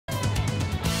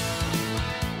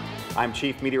I'm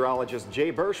Chief Meteorologist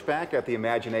Jay Burschback at the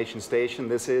Imagination Station.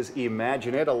 This is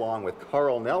Imagine It along with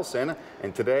Carl Nelson.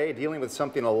 And today, dealing with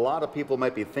something a lot of people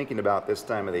might be thinking about this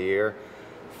time of the year,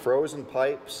 frozen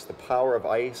pipes, the power of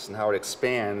ice and how it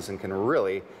expands and can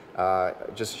really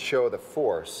just show the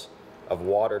force of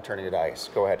water turning to ice.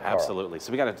 Go ahead, Carl. Absolutely.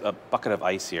 So we got a bucket of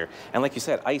ice here. And like you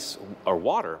said, ice or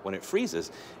water, when it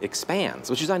freezes, expands,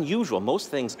 which is unusual. Most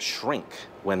things shrink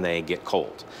when they get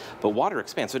cold. But water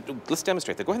expands. So let's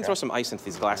demonstrate that. Go ahead and throw some ice into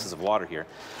these glasses of water here.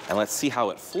 And let's see how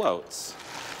it floats.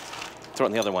 Throw it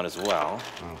in the other one as well.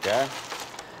 Okay.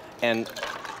 And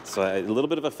so a little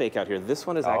bit of a fake out here. This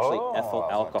one is actually ethyl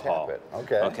alcohol. Tap it.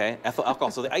 Okay. Okay, ethyl alcohol.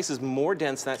 So the ice is more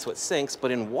dense than that, so it sinks, but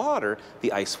in water,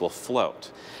 the ice will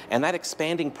float. And that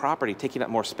expanding property, taking up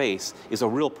more space, is a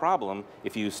real problem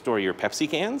if you store your Pepsi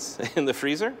cans in the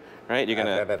freezer, right? You're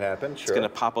gonna, that happen, sure. It's gonna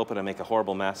pop open and make a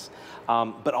horrible mess.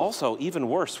 But also, even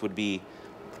worse would be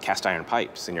cast iron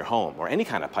pipes in your home, or any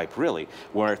kind of pipe really,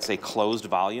 where it's a closed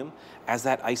volume. As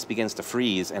that ice begins to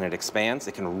freeze and it expands,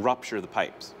 it can rupture the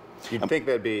pipes. You'd think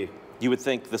that'd be... You would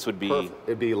think this would be...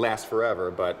 It'd be last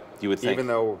forever, but you would think, even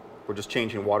though we're just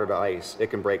changing water to ice, it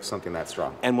can break something that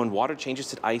strong. And when water changes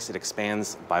to ice, it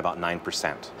expands by about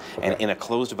 9%. Okay. And in a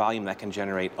closed volume, that can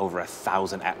generate over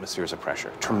 1,000 atmospheres of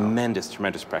pressure. Tremendous,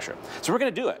 tremendous pressure. So we're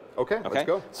going to do it. Okay, let's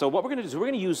go. So what we're going to do is we're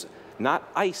going to use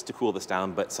not ice to cool this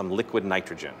down, but some liquid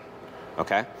nitrogen.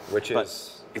 Okay? Which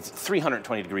is... It's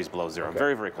 320 degrees below zero. Okay.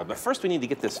 Very, very cold. But first we need to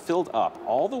get this filled up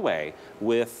all the way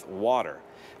with water,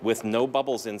 with no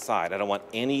bubbles inside. I don't want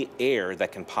any air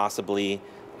that can possibly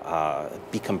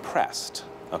be compressed,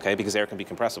 okay? Because air can be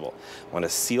compressible. I want to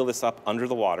seal this up under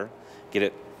the water, get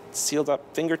it sealed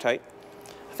up finger tight.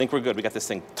 I think we're good. We got this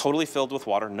thing totally filled with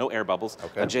water, no air bubbles.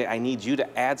 Okay. Now, Jay, I need you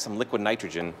to add some liquid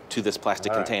nitrogen to this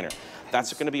plastic container.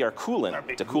 That's going to be our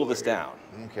coolant to cool this down.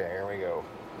 Okay, here we go.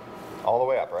 All the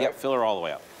way up, right? Yep, fill her all the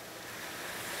way up.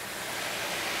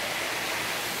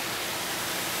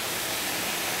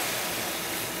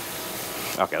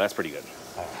 Okay, that's pretty good.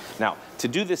 Now, to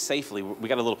do this safely, we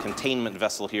got a little containment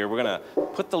vessel here. We're gonna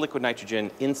put the liquid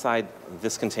nitrogen inside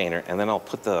this container, and then I'll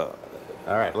put the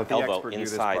elbow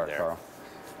inside there. Carl.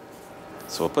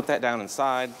 So we'll put that down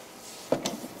inside.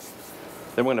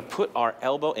 Then we're gonna put our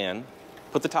elbow in,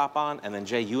 put the top on, and then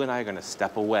Jay, you and I are gonna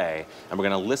step away, and we're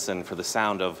gonna listen for the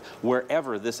sound of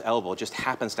wherever this elbow just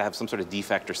happens to have some sort of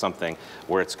defect or something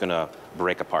where it's gonna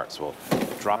break apart. So we'll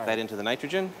drop that into the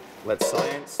nitrogen. Let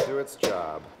science do its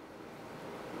job.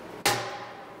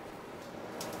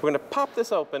 We're going to pop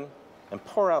this open and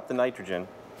pour out the nitrogen.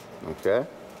 Okay.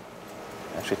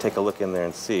 Actually, take a look in there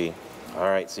and see. All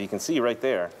right, so you can see right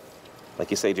there,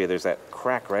 like you say, Jay, there's that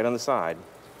crack right on the side.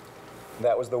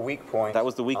 That was the weak point. That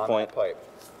was the weak point that pipe.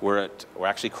 Where it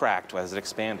actually cracked as it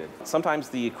expanded. Sometimes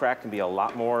the crack can be a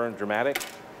lot more dramatic,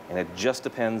 and it just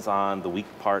depends on the weak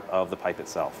part of the pipe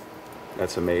itself.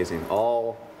 That's amazing.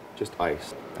 All just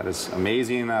ice. That is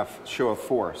amazing show of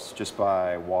force just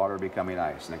by water becoming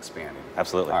ice and expanding.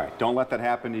 Absolutely. All right, don't let that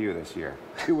happen to you this year.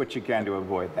 Do what you can to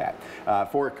avoid that.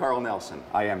 For Carl Nelson,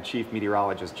 I am Chief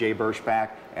Meteorologist Jay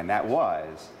Burschback, and that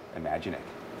was Imagine It.